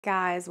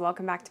Guys,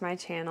 welcome back to my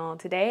channel.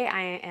 Today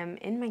I am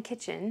in my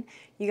kitchen.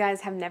 You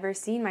guys have never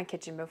seen my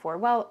kitchen before.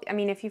 Well, I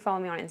mean, if you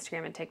follow me on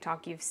Instagram and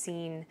TikTok, you've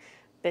seen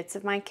bits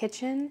of my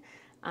kitchen,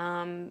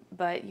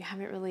 but you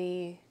haven't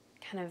really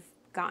kind of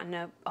gotten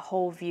a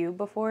whole view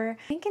before.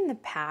 I think in the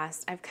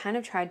past, I've kind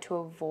of tried to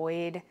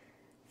avoid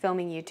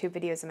filming YouTube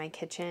videos in my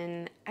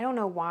kitchen. I don't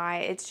know why.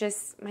 It's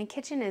just, my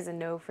kitchen is a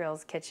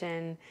no-frills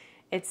kitchen.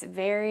 It's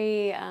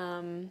very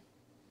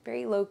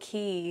low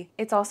key.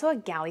 It's also a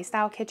galley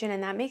style kitchen,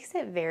 and that makes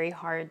it very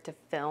hard to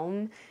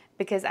film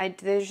because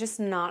there's just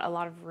not a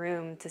lot of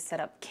room to set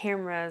up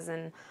cameras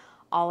and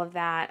all of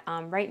that.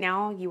 Right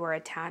now you are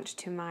attached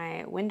to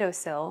my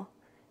windowsill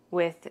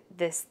with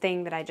this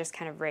thing that I just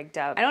kind of rigged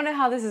up. I don't know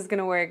how this is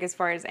gonna work as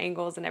far as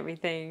angles and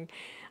everything.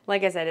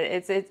 Like I said,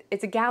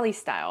 it's a galley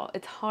style.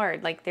 It's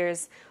hard. Like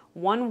there's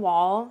one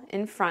wall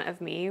in front of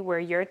me where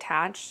you're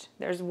attached.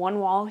 There's one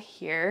wall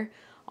here.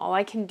 All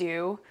I can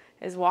do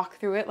is walk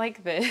through it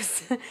like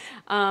this. So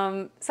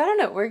I don't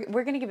know,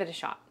 we're gonna give it a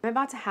shot. I'm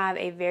about to have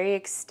a very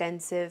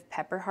extensive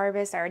pepper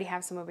harvest. I already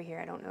have some over here.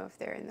 I don't know if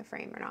they're in the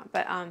frame or not,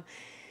 but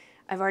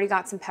I've already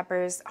got some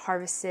peppers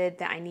harvested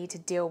that I need to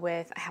deal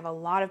with. I have a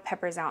lot of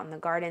peppers out in the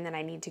garden that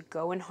I need to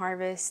go and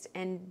harvest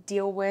and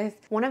deal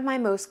with. One of my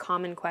most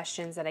common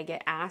questions that I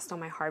get asked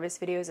on my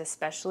harvest videos,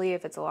 especially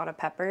if it's a lot of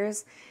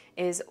peppers,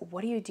 is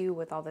what do you do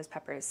with all those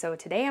peppers? So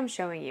today I'm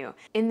showing you.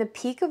 In the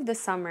peak of the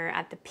summer,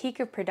 at the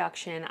peak of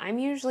production, I'm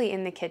usually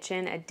in the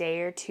kitchen a day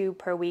or two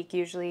per week,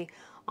 usually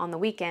on the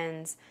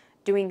weekends,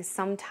 doing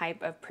some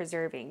type of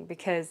preserving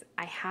because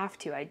I have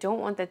to. I don't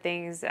want the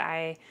things that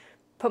I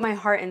put my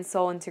heart and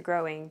soul into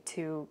growing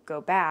to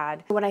go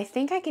bad. What I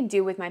think I can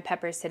do with my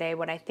peppers today,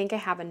 what I think I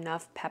have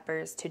enough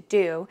peppers to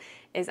do,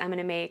 is I'm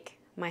gonna make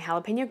my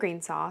jalapeno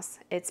green sauce.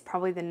 It's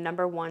probably the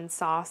 #1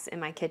 sauce in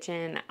my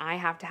kitchen. I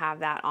have to have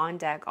that on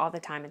deck all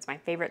the time. It's my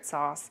favorite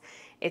sauce.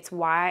 It's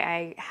why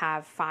I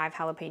have 5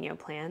 jalapeno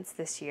plants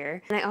this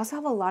year. And I also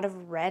have a lot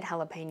of red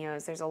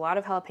jalapenos. There's a lot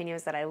of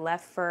jalapenos that I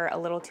left for a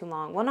little too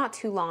long. Well, not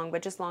too long,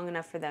 but just long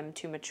enough for them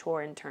to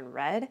mature and turn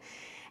red.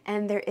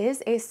 And there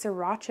is a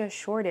sriracha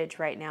shortage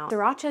right now.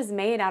 Sriracha is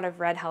made out of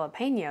red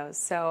jalapenos,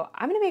 so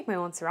I'm gonna make my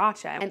own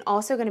sriracha. I'm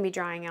also gonna be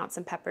drying out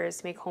some peppers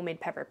to make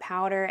homemade pepper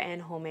powder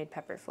and homemade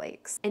pepper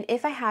flakes. And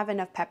if I have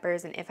enough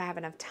peppers and if I have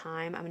enough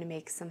time, I'm gonna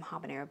make some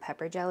habanero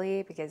pepper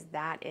jelly because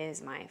that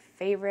is my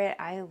favorite.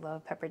 I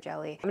love pepper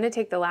jelly. I'm gonna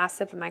take the last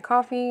sip of my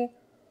coffee,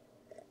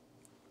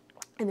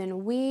 and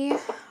then we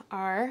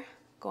are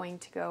going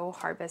to go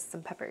harvest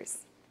some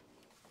peppers.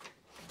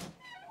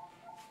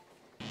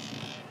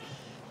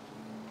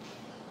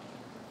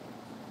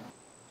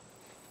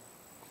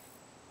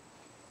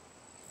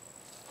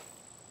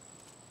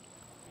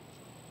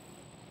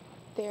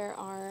 There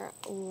are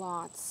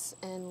lots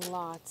and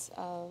lots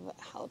of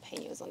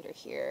jalapenos under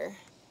here.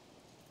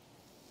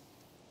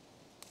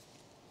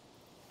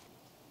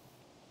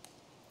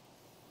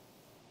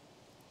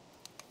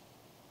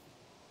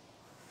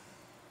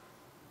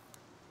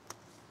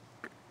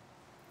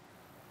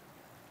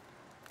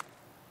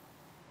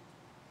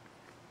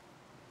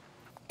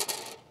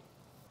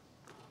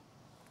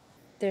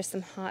 There's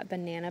some hot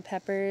banana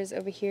peppers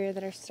over here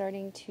that are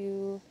starting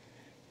to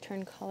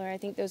turn color. I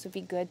think those would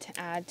be good to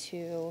add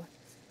to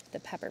the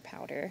pepper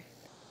powder.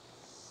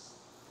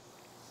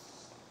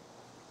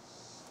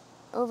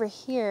 Over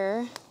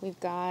here, we've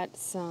got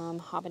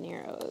some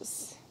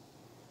habaneros.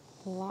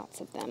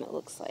 Lots of them, it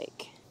looks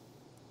like.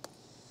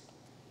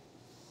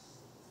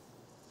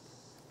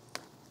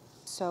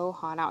 So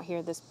hot out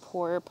here. This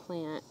poor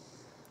plant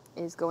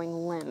is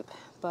going limp,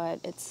 but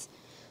it's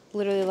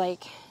literally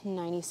like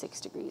 96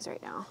 degrees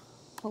right now.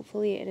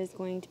 Hopefully it is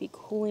going to be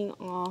cooling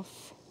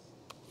off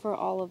for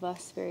all of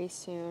us very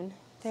soon.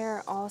 There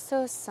are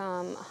also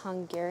some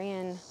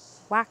Hungarian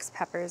wax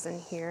peppers in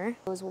here.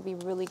 Those will be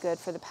really good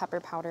for the pepper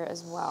powder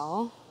as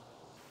well.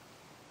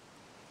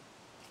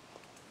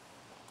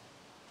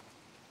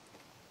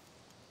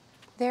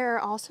 There are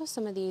also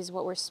some of these,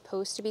 what were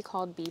supposed to be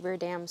called Beaver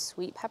Dam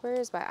sweet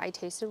peppers, but I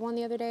tasted one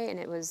the other day and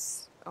it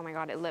was, oh my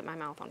God, it lit my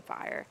mouth on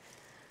fire.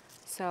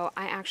 So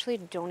I actually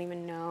don't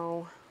even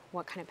know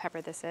what kind of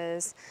pepper this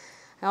is.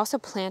 I also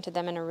planted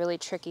them in a really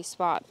tricky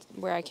spot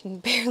where I can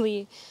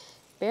barely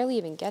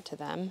even get to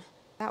them.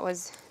 That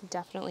was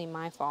definitely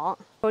my fault.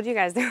 I told you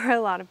guys there were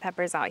a lot of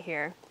peppers out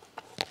here.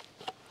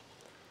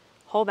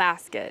 Whole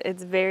basket.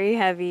 It's very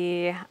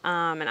heavy,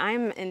 and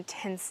I'm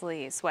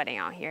intensely sweating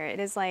out here.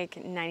 It is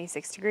like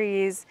 96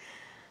 degrees.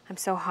 I'm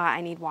so hot, I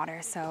need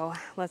water. So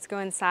let's go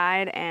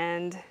inside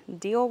and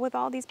deal with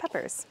all these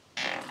peppers.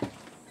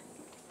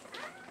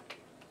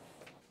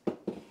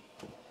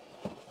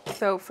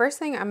 So first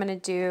thing I'm gonna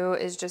do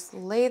is just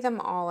lay them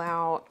all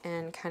out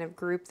and kind of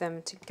group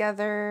them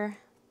together.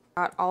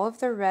 Got all of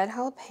the red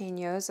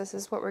jalapenos. This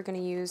is what we're gonna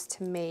use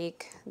to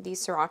make the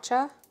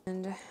sriracha.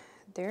 And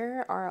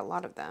there are a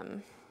lot of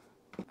them.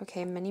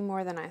 Okay, many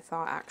more than I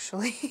thought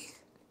actually.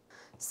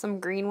 Some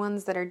green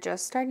ones that are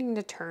just starting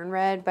to turn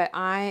red, but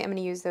I am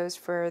gonna use those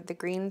for the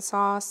green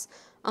sauce.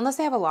 Unless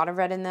they have a lot of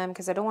red in them,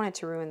 because I don't want it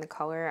to ruin the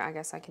color. I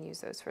guess I can use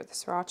those for the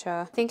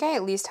sriracha. I think I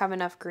at least have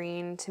enough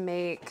green to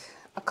make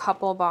a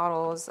couple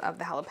bottles of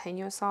the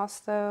jalapeno sauce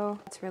though.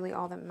 That's really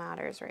all that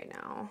matters right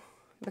now,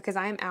 because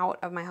I'm out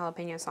of my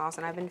jalapeno sauce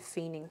and I've been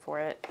fiending for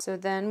it. So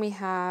then we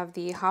have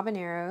the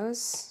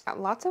habaneros. Got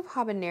lots of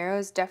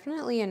habaneros,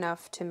 definitely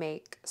enough to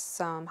make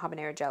some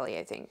habanero jelly,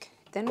 I think.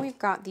 Then we've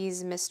got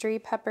these mystery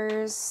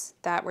peppers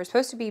that were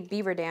supposed to be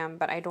beaver dam,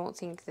 but I don't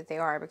think that they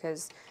are,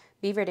 because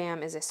beaver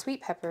dam is a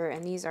sweet pepper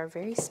and these are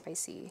very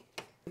spicy.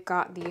 We've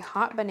got the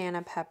hot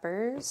banana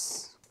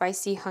peppers,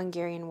 spicy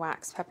Hungarian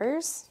wax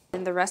peppers.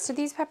 And the rest of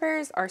these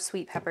peppers are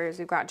sweet peppers.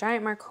 We've got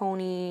giant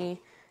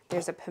Marconi,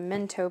 there's a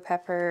pimento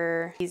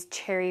pepper, these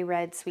cherry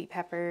red sweet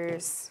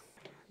peppers.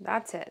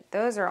 That's it.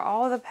 Those are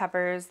all the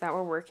peppers that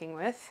we're working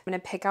with. I'm gonna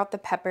pick out the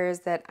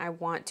peppers that I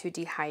want to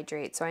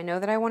dehydrate. So I know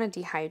that I want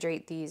to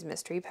dehydrate these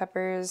mystery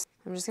peppers.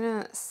 I'm just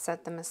gonna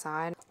set them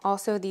aside.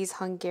 Also these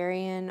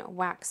Hungarian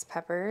wax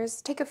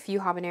peppers. Take a few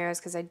habaneros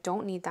because I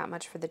don't need that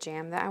much for the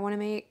jam that I want to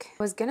make.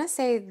 I was gonna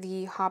say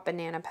the hot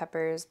banana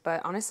peppers,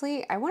 but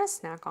honestly, I want to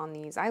snack on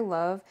these. I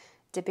love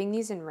dipping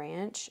these in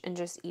ranch and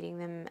just eating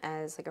them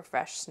as like a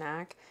fresh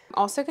snack.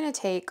 I'm also gonna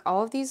take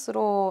all of these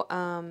little,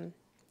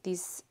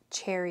 these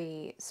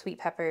cherry sweet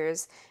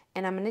peppers,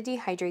 and I'm going to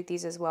dehydrate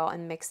these as well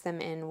and mix them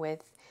in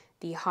with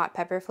the hot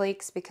pepper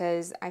flakes,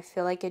 because I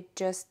feel like it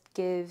just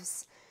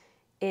gives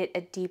it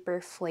a deeper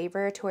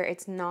flavor to where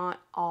it's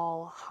not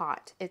all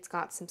hot. It's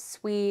got some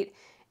sweet,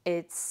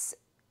 it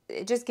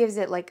just gives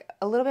it like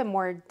a little bit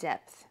more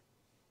depth.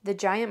 The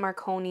giant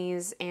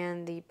Marconis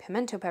and the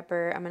pimento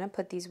pepper, I'm going to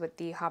put these with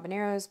the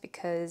habaneros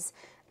because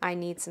I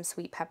need some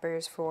sweet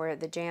peppers for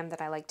the jam that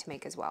I like to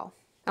make as well.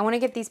 I want to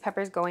get these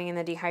peppers going in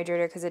the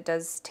dehydrator because it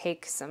does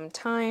take some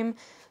time.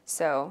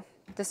 So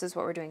this is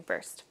what we're doing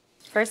first.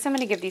 First, I'm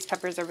going to give these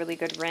peppers a really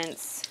good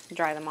rinse,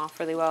 dry them off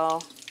really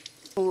well.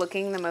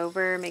 Looking them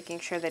over,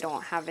 making sure they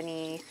don't have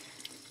any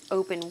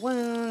open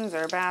wounds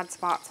or bad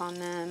spots on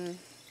them.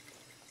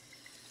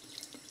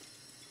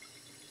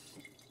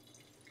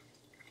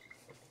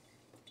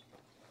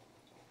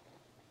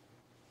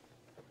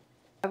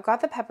 I've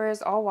got the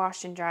peppers all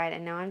washed and dried,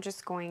 and now I'm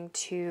just going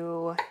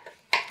to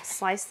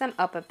slice them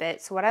up a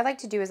bit. So what I like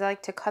to do is I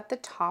like to cut the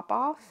top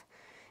off,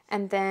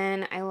 and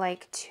then I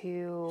like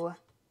to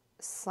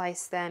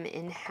slice them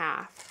in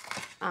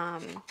half.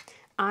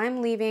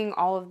 I'm leaving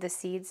all of the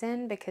seeds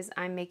in because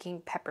I'm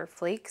making pepper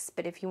flakes,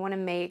 but if you want to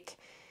make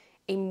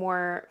a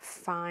more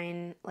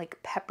fine like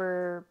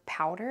pepper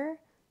powder,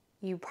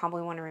 you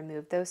probably want to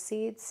remove those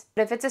seeds.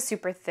 But if it's a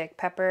super thick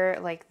pepper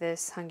like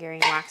this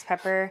Hungarian wax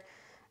pepper,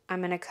 I'm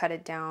going to cut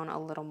it down a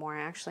little more.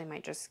 I actually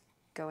might just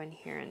go in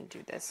here and do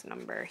this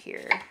number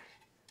here,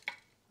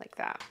 like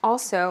that.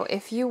 Also,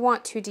 if you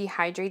want to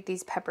dehydrate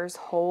these peppers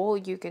whole,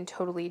 you can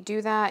totally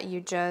do that.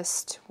 You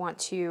just want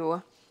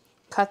to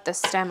cut the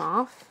stem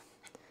off,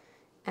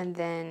 and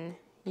then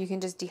you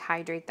can just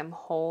dehydrate them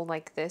whole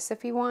like this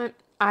if you want.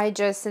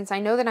 Since I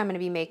know that I'm going to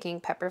be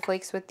making pepper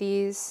flakes with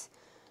these,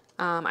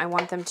 I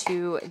want them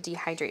to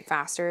dehydrate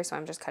faster, so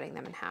I'm just cutting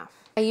them in half.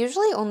 I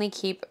usually only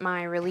keep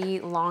my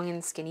really long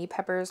and skinny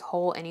peppers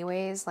whole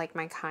anyways, like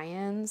my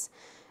cayennes.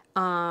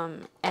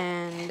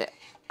 And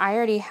I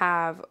already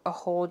have a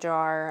whole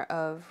jar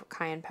of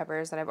cayenne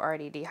peppers that I've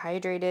already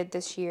dehydrated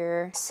this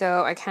year.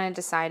 So I kind of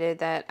decided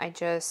that I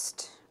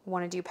just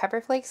want to do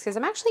pepper flakes because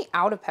I'm actually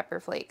out of pepper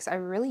flakes. I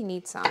really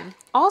need some.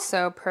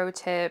 Also, pro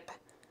tip,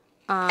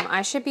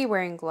 I should be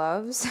wearing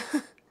gloves,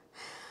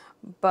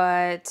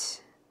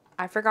 but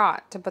I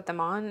forgot to put them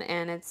on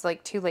and it's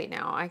like too late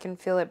now. I can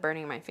feel it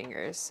burning my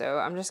fingers. So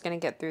I'm just going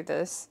to get through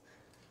this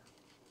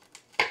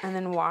and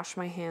then wash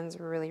my hands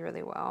really,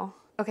 really well.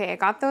 Okay, I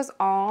got those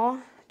all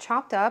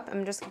chopped up.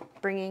 I'm just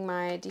bringing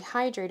my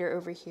dehydrator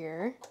over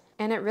here.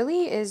 And it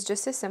really is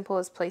just as simple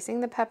as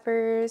placing the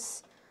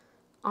peppers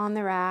on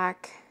the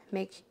rack.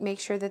 Make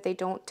sure that they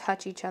don't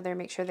touch each other.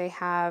 Make sure they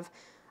have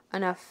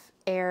enough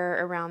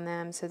air around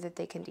them so that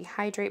they can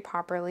dehydrate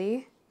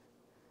properly.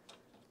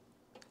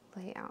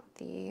 Lay out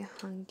the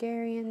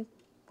Hungarian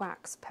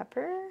wax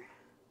pepper.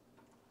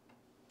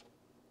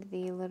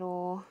 The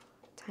little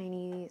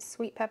tiny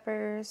sweet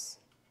peppers.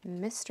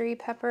 Mystery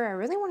pepper. I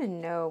really want to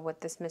know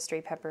what this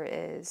mystery pepper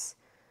is.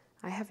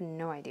 I have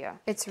no idea.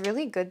 It's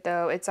really good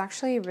though. It's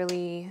actually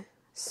really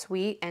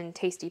sweet and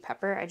tasty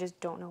pepper. I just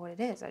don't know what it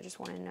is. I just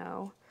want to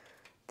know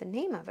the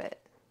name of it.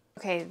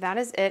 Okay, that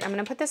is it. I'm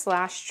going to put this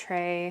last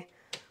tray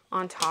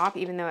on top,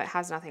 even though it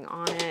has nothing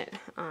on it.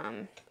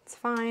 It's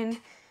fine.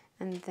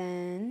 And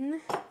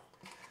then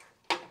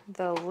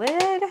the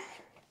lid.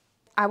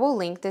 I will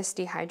link this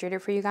dehydrator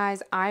for you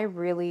guys. I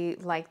really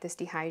like this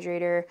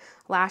dehydrator.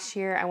 Last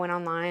year I went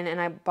online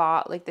and I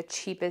bought like the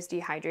cheapest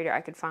dehydrator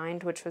I could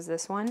find, which was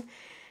this one.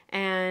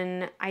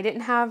 And I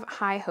didn't have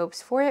high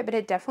hopes for it, but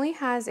it definitely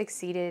has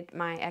exceeded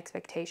my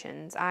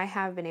expectations. I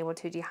have been able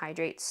to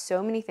dehydrate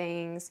so many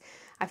things.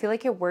 I feel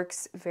like it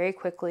works very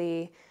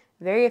quickly,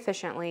 very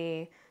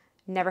efficiently.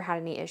 Never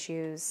had any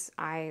issues.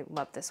 I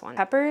love this one.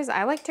 Peppers,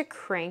 I like to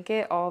crank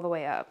it all the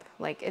way up.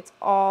 Like it's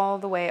all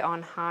the way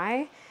on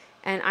high.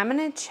 And I'm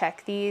gonna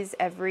check these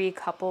every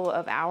couple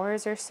of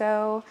hours or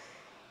so,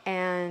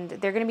 and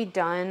they're gonna be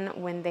done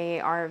when they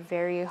are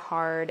very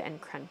hard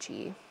and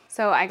crunchy.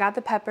 So I got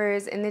the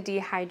peppers in the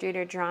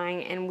dehydrator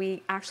drying, and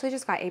we actually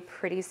just got a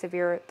pretty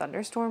severe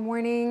thunderstorm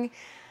warning.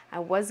 I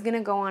was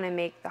gonna go on and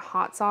make the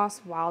hot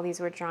sauce while these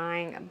were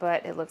drying,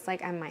 but it looks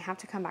like I might have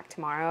to come back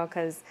tomorrow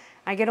because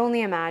I could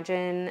only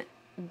imagine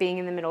being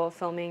in the middle of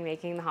filming,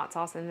 making the hot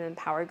sauce, and then the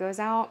power goes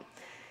out.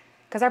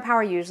 Because our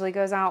power usually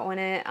goes out when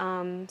it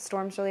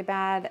storms really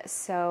bad.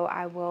 So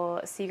I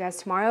will see you guys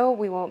tomorrow.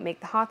 We will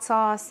make the hot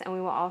sauce, and we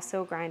will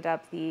also grind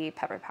up the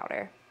pepper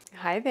powder.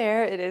 Hi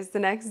there, it is the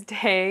next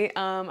day.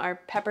 Our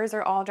peppers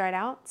are all dried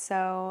out,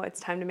 so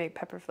it's time to make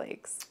pepper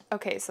flakes.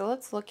 Okay, so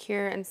let's look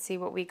here and see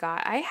what we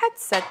got. I had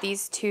set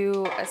these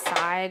two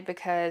aside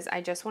because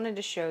I just wanted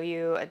to show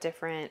you a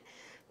different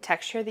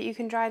texture that you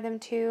can dry them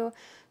to.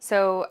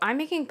 So I'm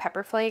making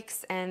pepper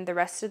flakes, and the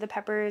rest of the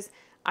peppers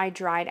I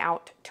dried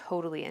out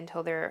totally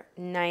until they're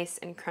nice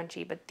and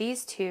crunchy. But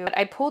these two,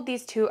 I pulled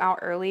these two out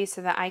early so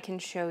that I can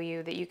show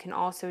you that you can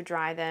also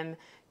dry them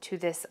to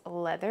this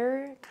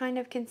leather kind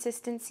of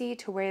consistency,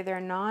 to where they're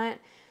not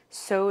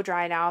so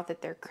dried out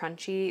that they're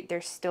crunchy.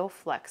 They're still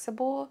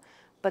flexible,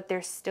 but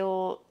they're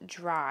still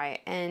dry.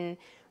 And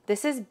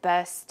this is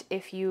best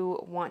if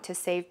you want to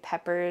save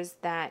peppers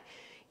that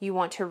you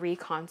want to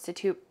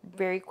reconstitute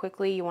very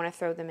quickly. You want to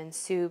throw them in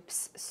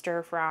soups,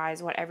 stir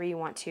fries, whatever you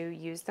want to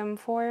use them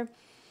for.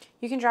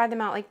 You can dry them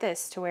out like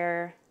this to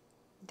where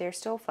they're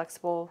still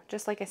flexible,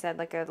 just like I said,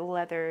 like a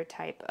leather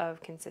type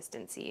of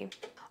consistency.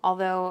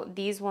 Although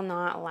these will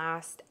not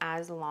last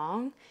as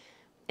long.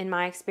 In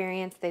my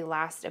experience, they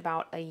last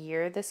about a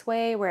year this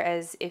way,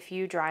 whereas if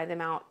you dry them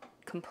out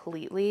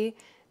completely,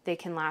 they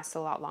can last a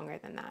lot longer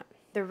than that.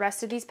 The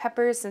rest of these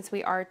peppers, since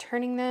we are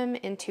turning them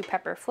into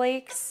pepper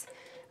flakes,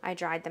 I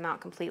dried them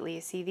out completely.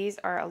 See, these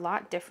are a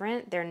lot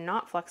different. They're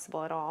not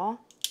flexible at all.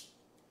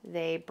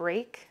 They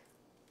break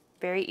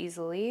very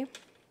easily,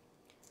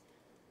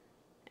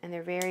 and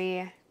they're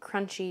very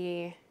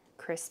crunchy,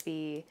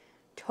 crispy,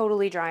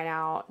 totally dried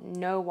out,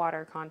 no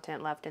water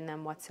content left in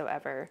them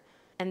whatsoever.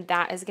 And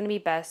that is going to be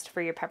best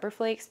for your pepper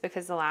flakes,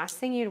 because the last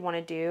thing you'd want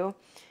to do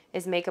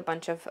is make a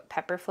bunch of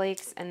pepper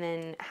flakes and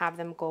then have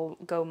them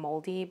go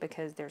moldy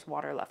because there's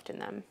water left in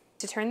them.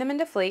 To turn them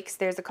into flakes,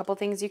 there's a couple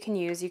things you can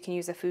use. You can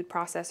use a food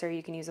processor,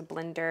 you can use a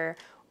blender,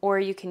 or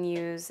you can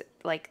use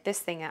like this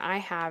thing that I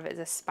have is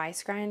a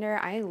spice grinder.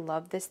 I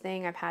love this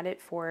thing. I've had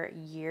it for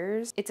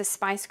years. It's a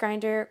spice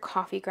grinder,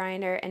 coffee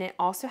grinder, and it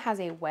also has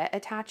a wet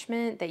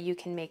attachment that you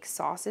can make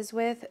sauces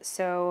with.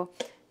 So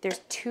there's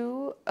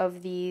two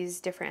of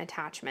these different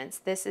attachments.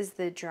 This is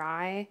the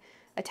dry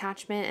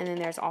attachment, and then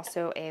there's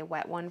also a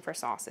wet one for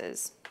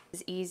sauces.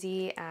 As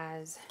easy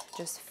as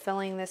just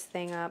filling this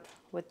thing up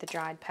with the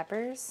dried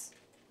peppers.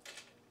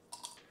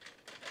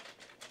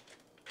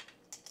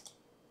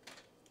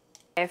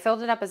 I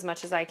filled it up as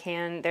much as I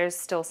can. There's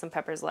still some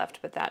peppers left,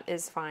 but that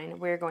is fine.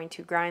 We're going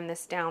to grind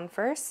this down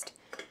first.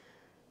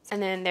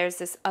 And then there's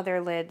this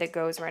other lid that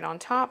goes right on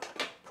top.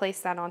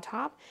 Place that on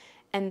top.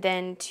 And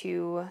then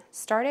to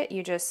start it,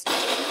 you just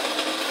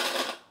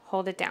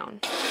hold it down.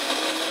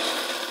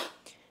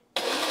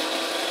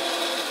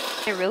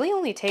 It really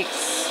only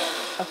takes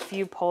a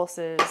few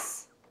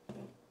pulses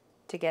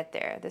to get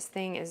there. This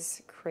thing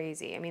is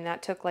crazy. I mean,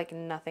 that took like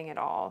nothing at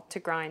all to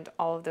grind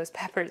all of those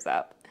peppers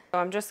up. So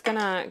I'm just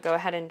gonna go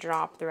ahead and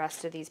drop the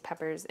rest of these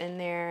peppers in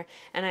there.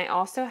 And I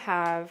also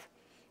have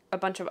a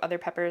bunch of other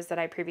peppers that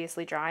I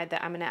previously dried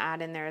that I'm gonna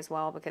add in there as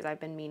well, because I've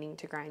been meaning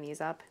to grind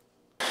these up.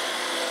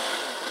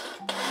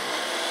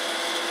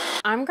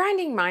 I'm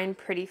grinding mine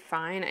pretty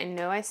fine. I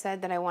know I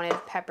said that I wanted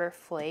pepper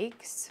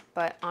flakes,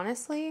 but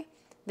honestly,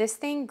 this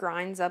thing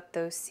grinds up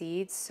those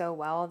seeds so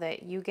well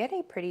that you get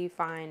a pretty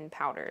fine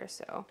powder.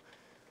 So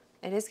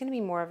it is going to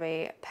be more of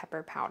a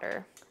pepper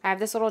powder. I have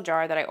this little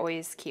jar that I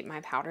always keep my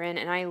powder in,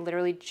 and I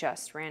literally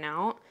just ran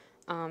out.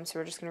 So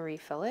we're just going to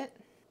refill it,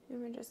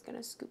 and we're just going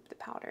to scoop the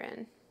powder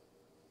in.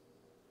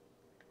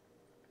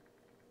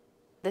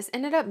 This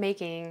ended up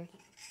making,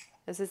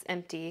 this is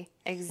empty,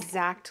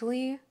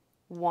 exactly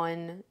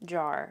 1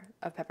 jar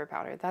of pepper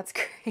powder. That's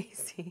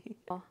crazy.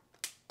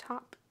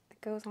 Top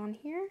that goes on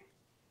here.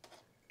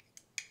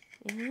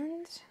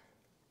 And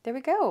there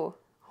we go.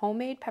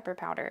 Homemade pepper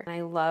powder. And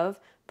I love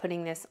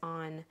putting this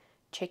on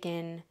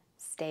chicken,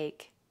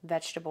 steak,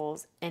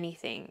 vegetables,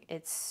 anything.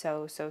 It's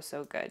so, so,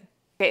 so good.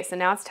 Okay, so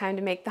now it's time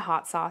to make the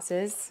hot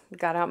sauces.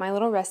 Got out my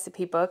little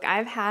recipe book.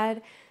 I've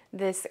had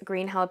this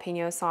green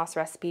jalapeno sauce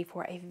recipe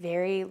for a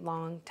very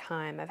long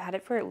time. I've had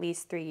it for at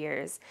least 3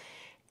 years.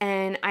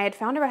 And I had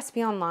found a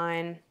recipe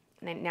online,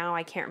 and now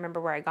I can't remember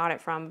where I got it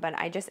from, but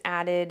I just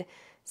added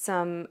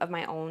some of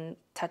my own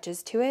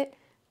touches to it.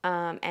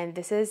 And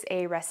this is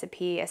a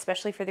recipe,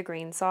 especially for the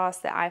green sauce,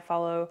 that I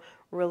follow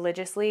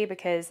religiously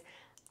because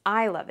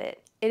I love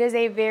it. It is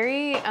a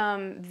very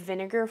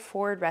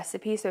vinegar-forward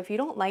recipe, so if you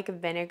don't like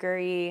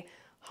vinegary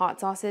hot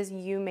sauces,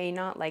 you may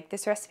not like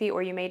this recipe,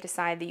 or you may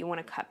decide that you want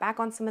to cut back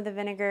on some of the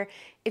vinegar.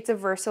 It's a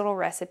versatile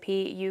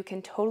recipe. You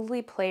can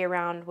totally play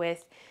around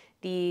with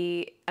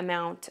the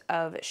amount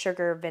of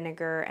sugar,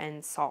 vinegar,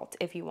 and salt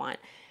if you want.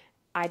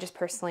 I just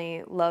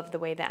personally love the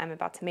way that I'm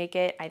about to make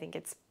it. I think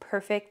it's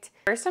perfect.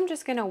 First, I'm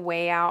just gonna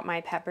weigh out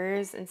my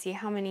peppers and see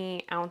how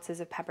many ounces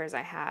of peppers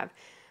I have.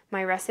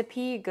 My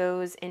recipe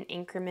goes in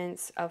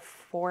increments of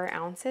 4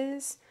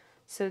 ounces,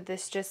 so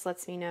this just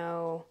lets me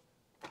know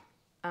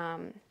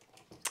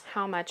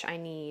how much I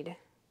need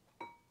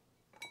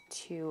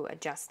to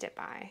adjust it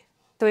by.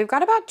 So we've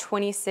got about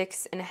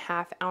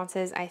 26.5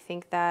 ounces. I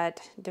think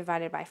that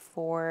divided by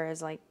 4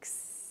 is like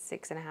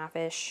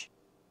 6.5-ish.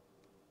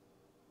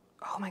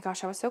 Oh my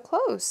gosh, I was so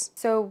close.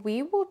 So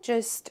we will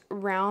just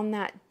round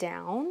that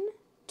down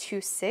to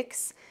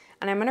 6,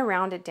 and I'm gonna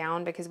round it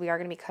down because we are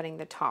gonna be cutting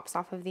the tops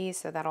off of these,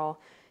 so that'll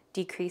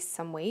decrease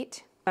some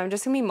weight. I'm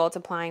just gonna be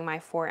multiplying my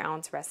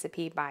 4-ounce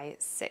recipe by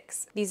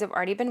 6. These have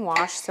already been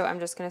washed, so I'm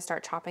just gonna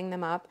start chopping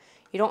them up.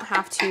 You don't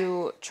have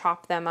to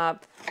chop them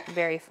up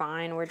very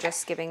fine. We're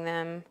just giving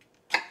them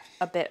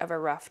a bit of a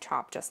rough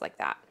chop, just like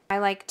that. I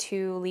like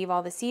to leave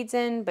all the seeds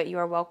in, but you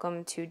are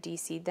welcome to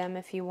de-seed them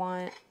if you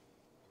want.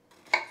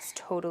 It's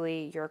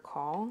totally your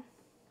call.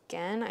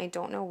 Again, I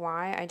don't know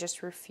why, I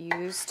just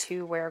refuse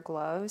to wear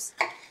gloves.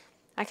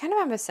 I kind of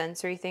have a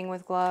sensory thing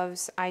with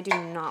gloves. I do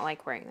not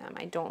like wearing them.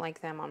 I don't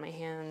like them on my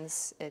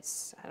hands.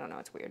 I don't know,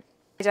 it's weird.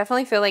 I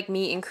definitely feel like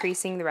me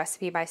increasing the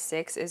recipe by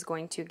 6 is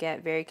going to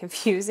get very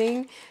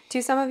confusing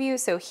to some of you.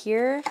 So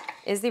here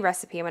is the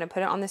recipe. I'm gonna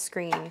put it on the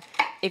screen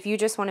if you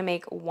just wanna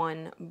make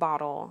 1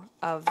 bottle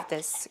of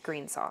this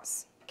green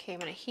sauce. Okay, I'm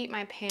gonna heat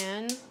my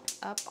pan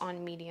up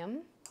on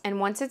medium. And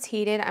once it's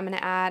heated, I'm gonna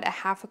add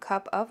 1/2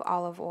 cup of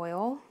olive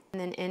oil, and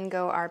then in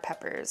go our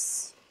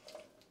peppers.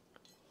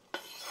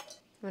 I'm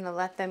gonna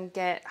let them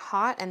get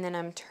hot, and then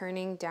I'm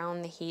turning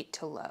down the heat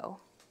to low.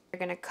 We're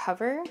gonna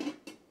cover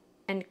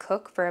and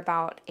cook for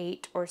about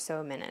 8 or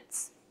so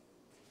minutes.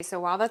 So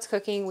while that's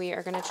cooking, we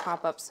are gonna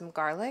chop up some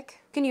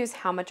garlic. You can use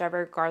how much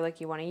ever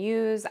garlic you wanna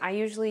use. I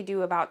usually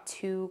do about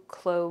 2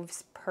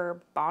 cloves per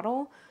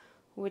bottle,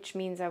 which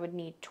means I would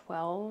need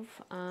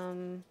 12.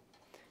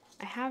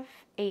 I have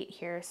 8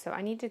 here, so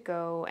I need to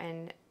go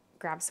and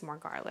grab some more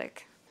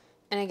garlic.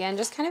 And again,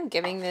 just kind of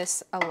giving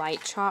this a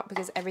light chop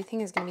because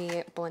everything is gonna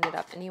be blended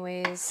up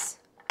anyways.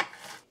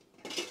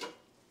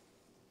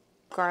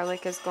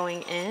 Garlic is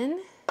going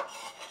in.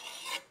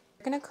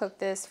 We're gonna cook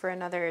this for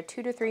another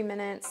 2 to 3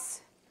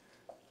 minutes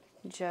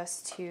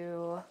just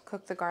to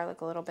cook the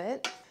garlic a little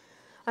bit.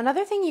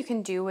 Another thing you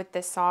can do with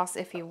this sauce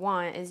if you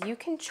want is you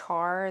can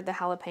char the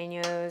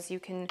jalapeños, you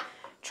can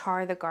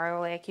char the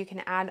garlic, you can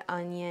add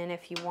onion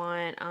if you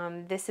want.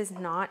 This is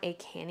not a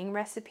canning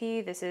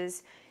recipe, this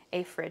is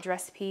a fridge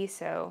recipe,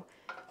 so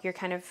you're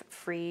kind of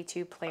free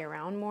to play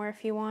around more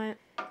if you want.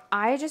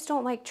 I just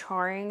don't like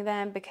charring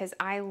them because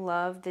I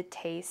love the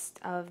taste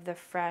of the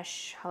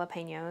fresh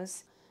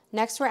jalapeños.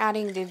 Next, we're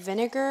adding the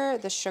vinegar,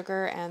 the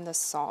sugar, and the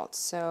salt.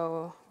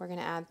 So we're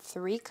gonna add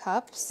 3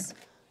 cups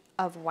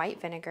of white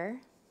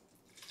vinegar.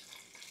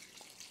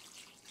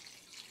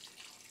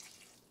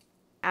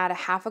 Add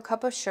 1/2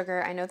 cup of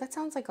sugar. I know that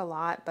sounds like a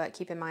lot, but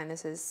keep in mind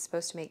this is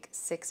supposed to make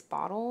 6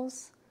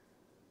 bottles.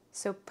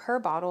 So per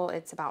bottle,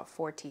 it's about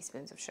 4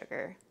 teaspoons of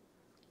sugar.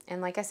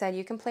 And like I said,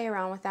 you can play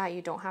around with that.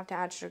 You don't have to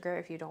add sugar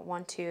if you don't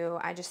want to.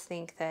 I just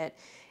think that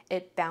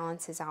it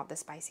balances out the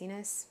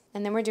spiciness.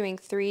 And then we're doing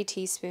 3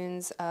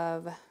 teaspoons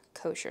of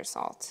kosher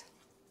salt.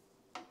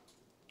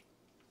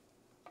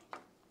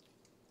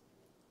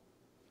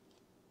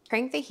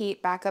 Crank the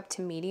heat back up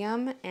to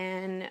medium,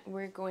 and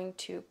we're going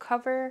to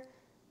cover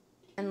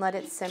and let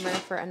it simmer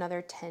for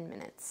another 10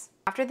 minutes.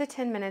 After the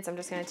 10 minutes, I'm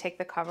just gonna take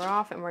the cover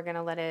off and we're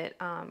gonna let it,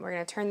 we're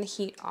gonna turn the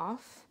heat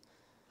off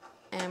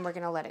and we're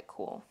gonna let it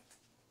cool.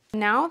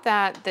 Now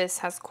that this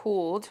has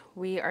cooled,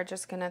 we are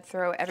just gonna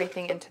throw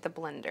everything into the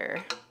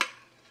blender.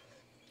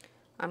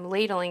 I'm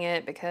ladling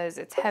it because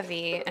it's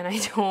heavy and I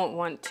don't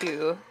want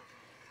to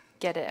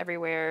get it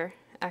everywhere,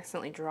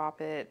 accidentally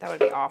drop it. That would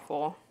be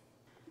awful.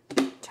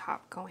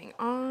 Top going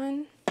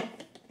on. We're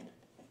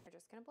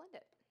just gonna blend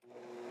it.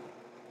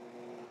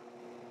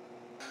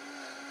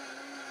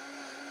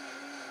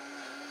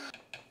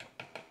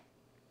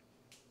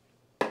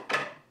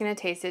 I'm gonna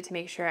taste it to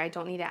make sure I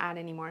don't need to add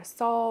any more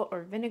salt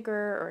or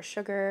vinegar or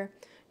sugar.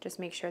 Just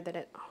make sure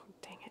that oh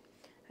dang it,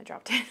 I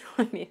dropped it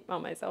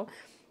on myself.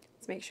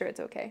 Let's make sure it's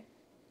okay.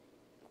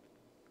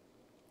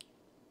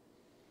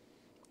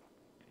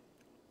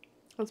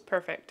 It's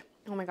perfect.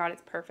 Oh my God,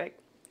 it's perfect.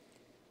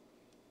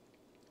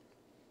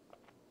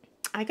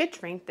 I could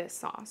drink this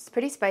sauce.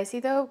 Pretty spicy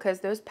though, because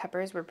those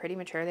peppers were pretty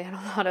mature. They had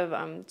a lot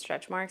of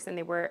stretch marks and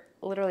they were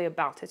literally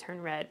about to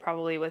turn red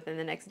probably within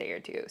the next day or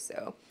 2.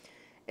 So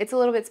it's a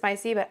little bit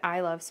spicy, but I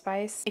love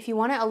spice. If you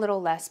want it a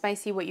little less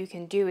spicy, what you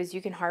can do is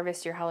you can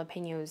harvest your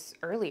jalapeños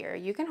earlier.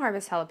 You can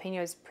harvest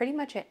jalapeños pretty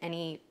much at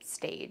any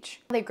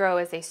stage. How they grow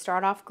is they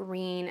start off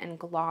green and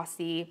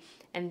glossy,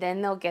 and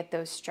then they'll get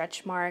those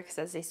stretch marks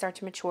as they start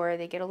to mature.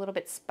 They get a little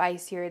bit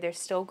spicier. They're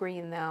still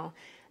green though,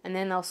 and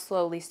then they'll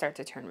slowly start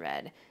to turn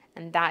red.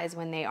 And that is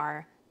when they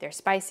are they're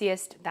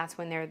spiciest. That's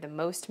when they're the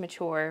most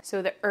mature.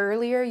 So the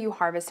earlier you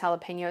harvest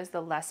jalapenos,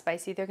 the less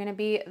spicy they're gonna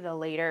be. The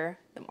later,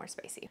 the more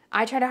spicy.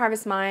 I try to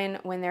harvest mine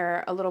when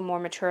they're a little more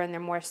mature and they're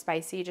more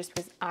spicy, just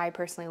because I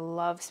personally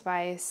love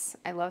spice.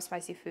 I love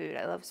spicy food.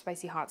 I love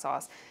spicy hot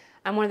sauce.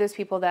 I'm one of those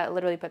people that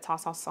literally puts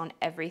hot sauce on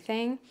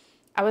everything.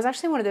 I was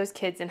actually one of those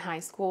kids in high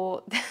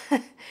school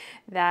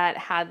that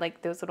had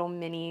like those little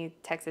mini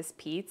Texas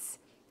Pete's.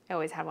 I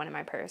always had one in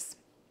my purse.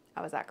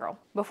 I was that girl.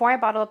 Before I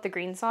bottle up the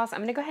green sauce, I'm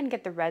gonna go ahead and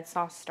get the red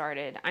sauce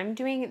started. I'm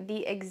doing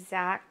the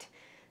exact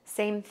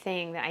same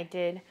thing that I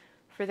did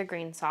for the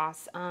green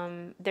sauce.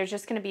 There's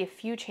just gonna be a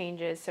few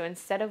changes. So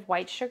instead of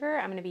white sugar,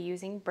 I'm gonna be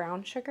using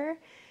brown sugar,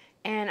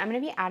 and I'm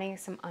gonna be adding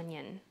some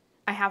onion.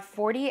 I have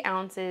 40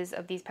 ounces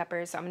of these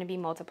peppers, so I'm gonna be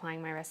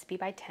multiplying my recipe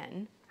by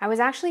 10. I was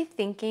actually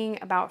thinking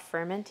about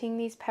fermenting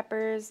these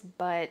peppers,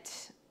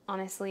 but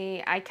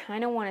honestly, I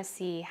kind of wanna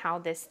see how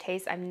this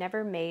tastes. I've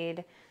never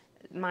made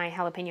my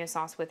jalapeno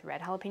sauce with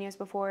red jalapenos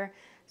before,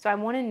 so I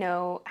wanna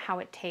know how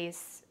it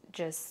tastes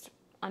just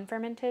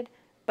unfermented.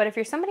 But if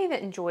you're somebody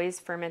that enjoys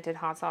fermented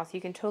hot sauce,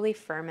 you can totally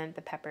ferment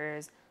the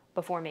peppers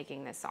before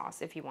making this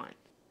sauce if you want.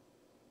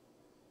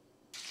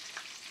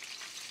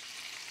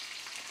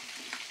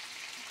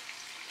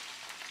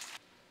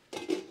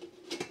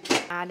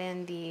 Add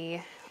in the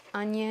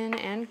onion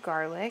and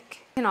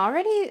garlic. You can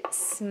already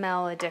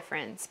smell a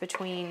difference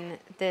between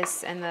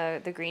this and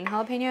the green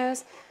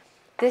jalapenos.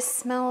 This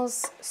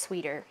smells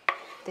sweeter.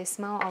 They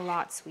smell a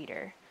lot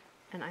sweeter.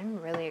 And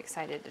I'm really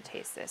excited to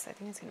taste this. I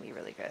think it's gonna be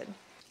really good.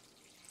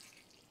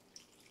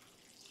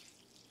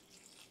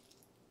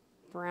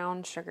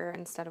 Brown sugar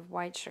instead of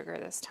white sugar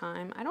this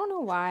time. I don't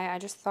know why, I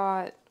just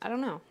thought, I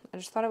don't know. I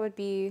just thought it would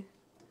be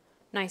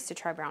nice to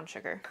try brown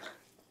sugar.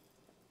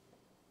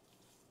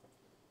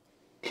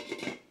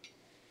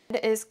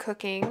 It is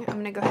cooking. I'm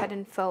gonna go ahead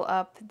and fill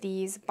up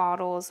these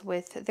bottles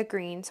with the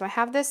green. So I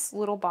have this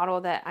little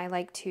bottle that I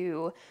like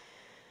to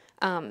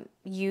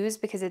use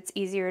because it's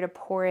easier to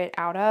pour it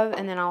out of,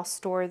 and then I'll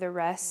store the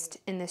rest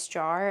in this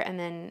jar, and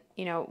then,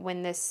 you know,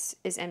 when this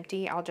is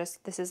empty,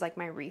 this is like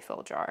my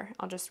refill jar.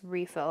 I'll just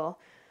refill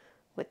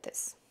with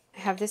this. I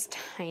have this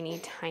tiny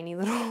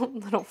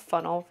little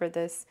funnel for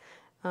this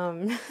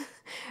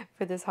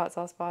for this hot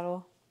sauce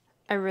bottle.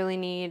 I really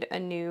need a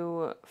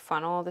new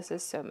funnel. This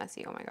is so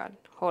messy. Oh my god.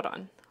 Hold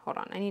on.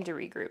 I need to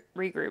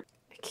regroup.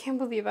 I can't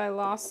believe I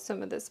lost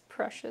some of this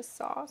precious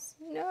sauce.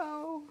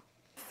 No.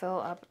 Fill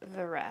up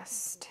the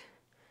rest.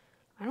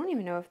 I don't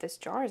even know if this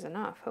jar is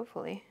enough,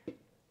 hopefully.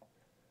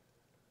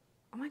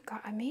 Oh my god,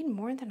 I made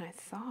more than I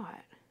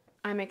thought.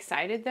 I'm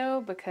excited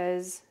though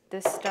because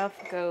this stuff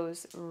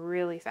goes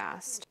really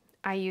fast.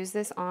 I use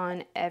this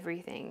on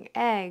everything.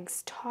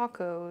 Eggs,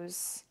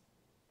 tacos,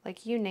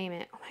 like you name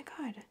it. Oh my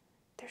god.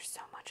 There's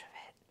so much of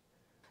it.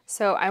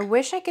 So I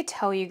wish I could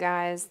tell you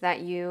guys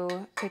that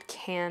you could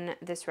can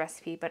this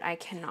recipe, but I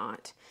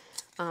cannot.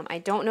 I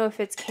don't know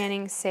if it's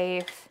canning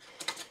safe.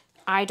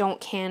 I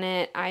don't can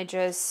it.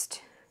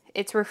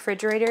 It's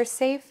refrigerator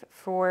safe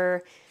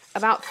for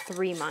about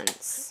 3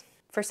 months.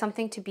 For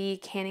something to be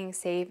canning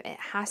safe, it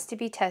has to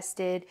be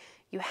tested.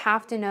 You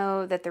have to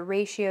know that the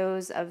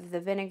ratios of the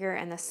vinegar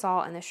and the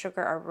salt and the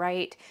sugar are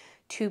right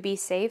to be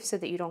safe so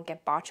that you don't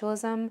get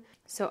botulism.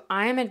 So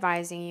I am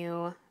advising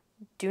you,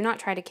 do not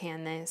try to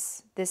can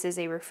this. This is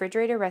a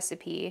refrigerator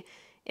recipe.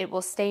 It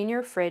will stay in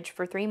your fridge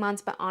for 3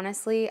 months, but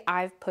honestly,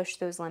 I've pushed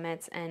those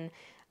limits and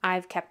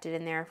I've kept it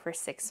in there for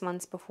 6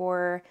 months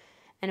before,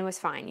 and it was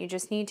fine. You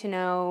just need to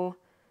know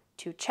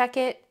to check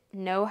it,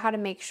 know how to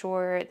make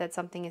sure that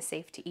something is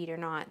safe to eat or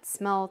not,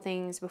 smell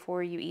things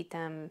before you eat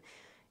them,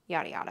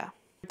 yada yada.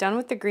 Done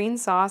with the green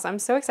sauce. I'm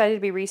so excited to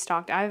be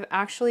restocked. I've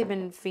actually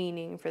been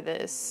fiending for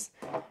this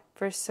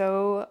for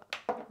so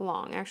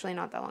long. Actually,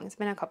 not that long. It's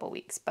been a couple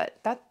weeks, but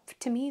that,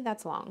 to me,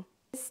 that's long.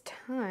 It's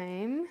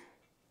time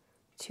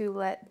to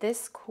let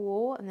this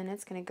cool, and then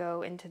it's gonna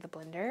go into the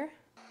blender.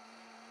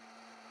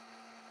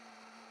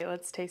 Okay,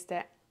 let's taste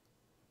it.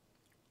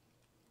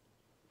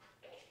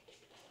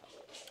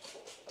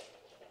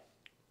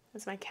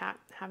 That's my cat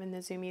having the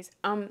zoomies.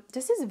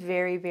 This is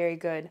very, very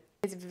good.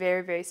 It's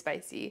very, very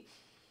spicy.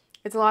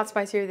 It's a lot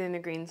spicier than the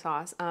green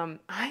sauce.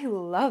 I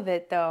love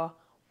it though.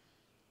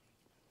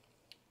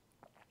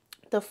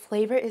 The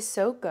flavor is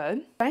so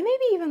good. I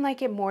maybe even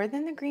like it more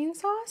than the green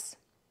sauce.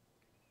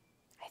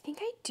 I think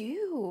I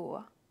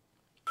do.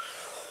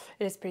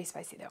 It is pretty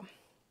spicy though.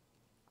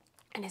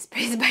 And it's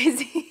pretty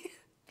spicy.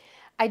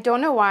 I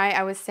don't know why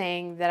I was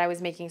saying that I was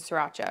making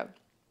sriracha.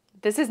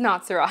 This is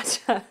not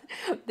sriracha.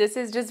 This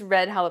is just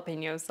red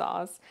jalapeno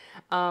sauce.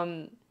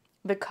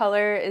 The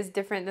color is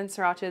different than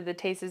sriracha. The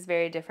taste is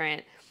very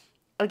different.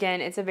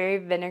 Again, it's a very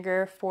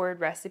vinegar-forward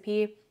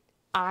recipe.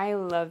 I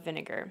love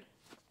vinegar.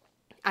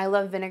 I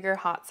love vinegar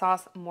hot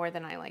sauce more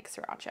than I like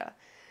sriracha.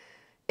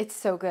 It's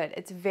so good.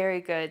 It's very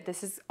good.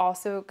 This is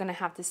also gonna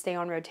have to stay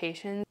on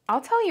rotation.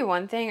 I'll tell you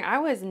one thing, I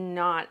was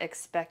not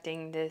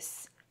expecting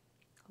this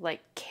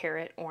like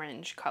carrot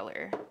orange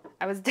color.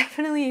 I was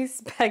definitely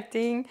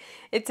expecting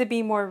it to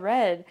be more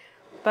red,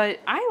 but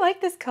I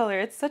like this color.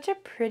 It's such a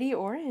pretty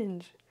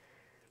orange.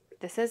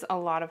 This is a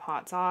lot of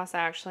hot sauce. I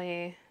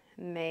actually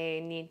may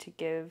need to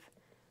give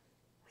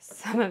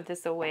some of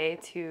this away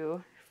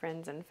to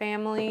friends and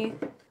family.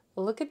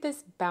 Look at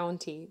this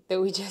bounty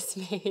that we just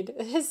made.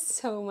 It is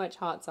so much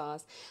hot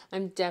sauce.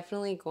 I'm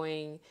definitely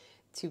going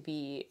to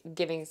be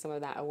giving some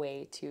of that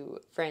away to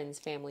friends,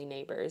 family,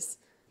 neighbors.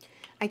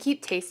 I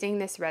keep tasting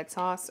this red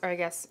sauce, or I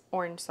guess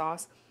orange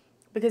sauce,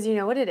 because you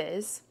know what it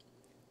is?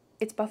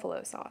 It's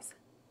buffalo sauce.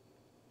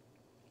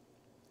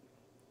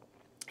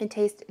 It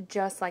tastes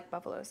just like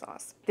buffalo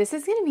sauce. This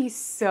is gonna be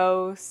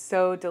so,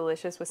 so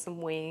delicious with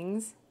some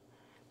wings.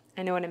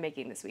 I know what I'm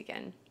making this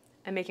weekend.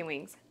 I'm making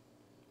wings.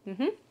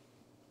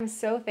 I'm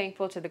so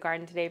thankful to the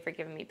garden today for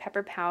giving me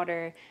pepper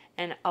powder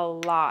and a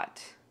lot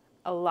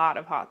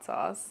of hot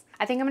sauce.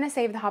 I think I'm gonna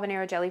save the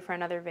habanero jelly for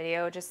another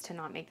video just to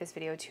not make this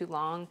video too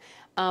long.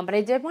 But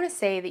I did wanna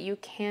say that you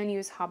can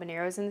use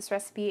habaneros in this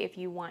recipe if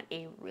you want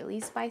a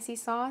really spicy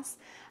sauce.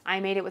 I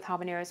made it with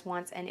habaneros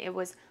once and it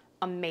was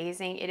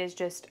amazing. It is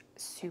just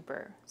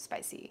super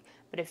spicy.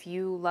 But if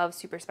you love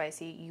super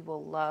spicy, you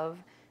will love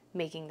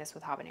making this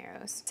with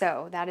habaneros.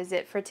 So that is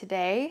it for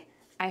today.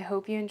 I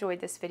hope you enjoyed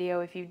this video.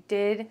 If you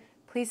did,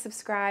 please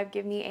subscribe,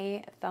 give me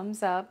a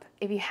thumbs up.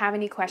 If you have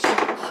any questions,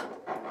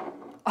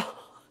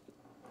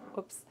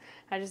 whoops,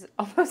 I just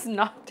almost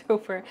knocked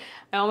over.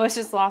 I almost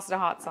just lost a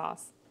hot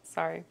sauce.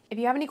 Sorry. If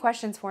you have any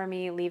questions for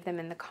me, leave them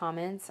in the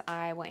comments.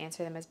 I will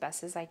answer them as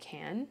best as I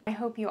can. I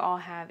hope you all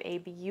have a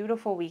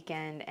beautiful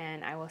weekend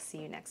and I will see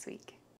you next week.